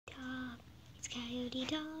Coyote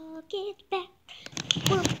Talk is back.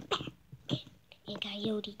 We're back. And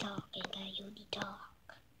Coyote Talk and Coyote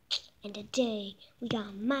Talk. And today we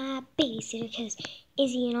got my babysitter because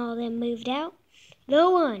Izzy and all them moved out. The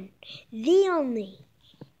one, the only,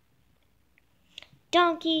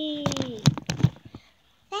 Donkey.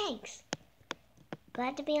 Thanks.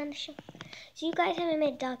 Glad to be on the show. So you guys haven't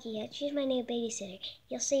met Donkey yet. She's my new babysitter.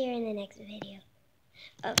 You'll see her in the next video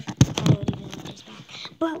of Coyote Village is back.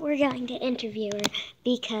 But we're going to interview her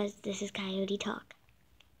because this is Coyote Talk.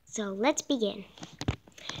 So let's begin.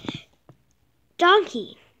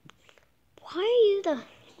 Donkey, why are you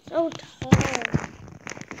so tall?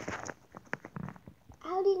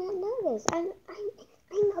 How do you not know this? I'm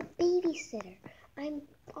a babysitter. I'm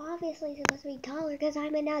obviously supposed to be taller because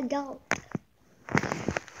I'm an adult.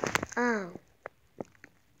 Oh.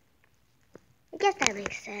 I guess that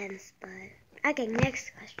makes sense, but okay,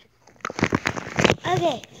 next question.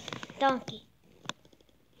 Okay, Donkey,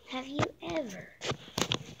 have you ever,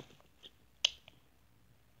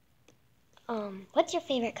 what's your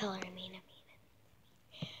favorite color? I mean,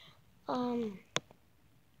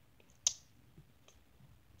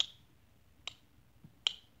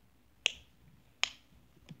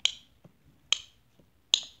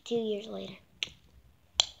 2 years later.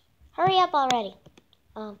 Hurry up already.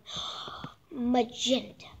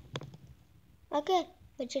 Magenta. Okay,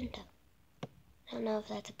 magenta. I don't know if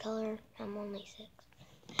that's a color. I'm only 6.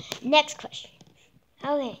 Next question.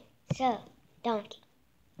 Okay, so, Donkey.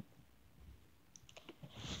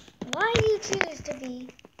 Why do you choose to be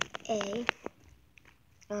a,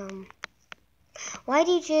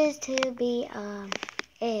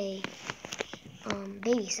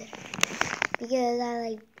 babysitter? Because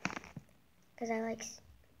I like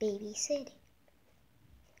babysitting.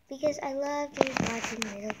 Because I love just watching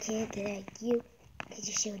little kids like you. Because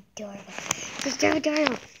you're so adorable. You're so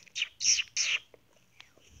adorable.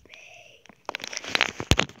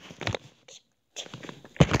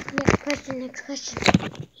 Next question.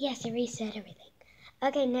 Yes, I reset everything.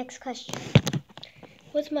 Okay, next question.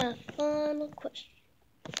 What's my final question?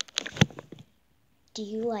 Do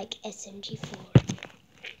you like SMG4?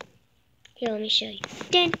 Here, let me show you.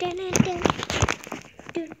 Dun, dun, dun, dun.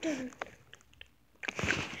 Dun, dun.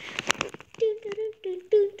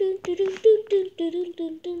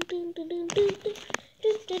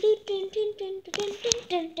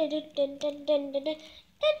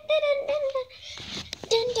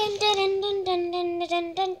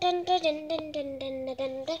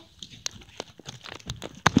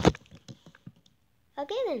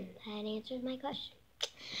 Okay then, that answers my question.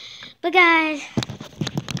 But guys,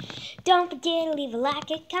 don't forget to leave a like,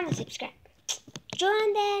 comment, subscribe.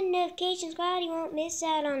 Join that notification squad, you won't miss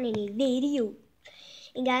out on any video.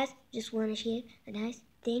 And guys, just want to share a nice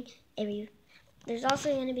thing there's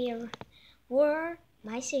also going to be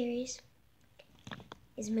my series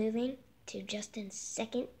is moving to Justin's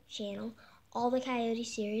second channel. All the Coyote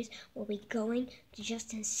series will be going to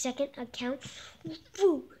Justin's second account.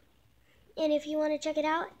 Woo! And if you want to check it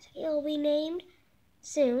out, it'll be named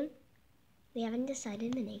soon. We haven't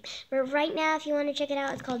decided the name. But right now, if you want to check it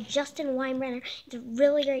out, it's called Justin Weinbrenner. It's a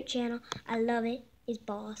really great channel. I love it. It's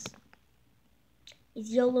boss. It's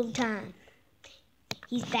YOLO time.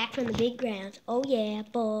 He's back from the big grounds. Oh yeah,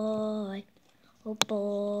 boy. Oh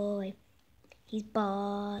boy. He's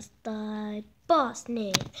boss now.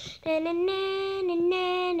 Na na na na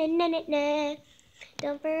na na na na.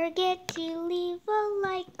 Don't forget to leave a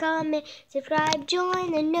like, comment, subscribe,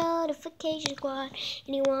 join the notification squad,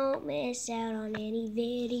 and you won't miss out on any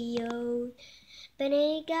videos. But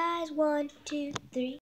hey guys, 1, 2, 3.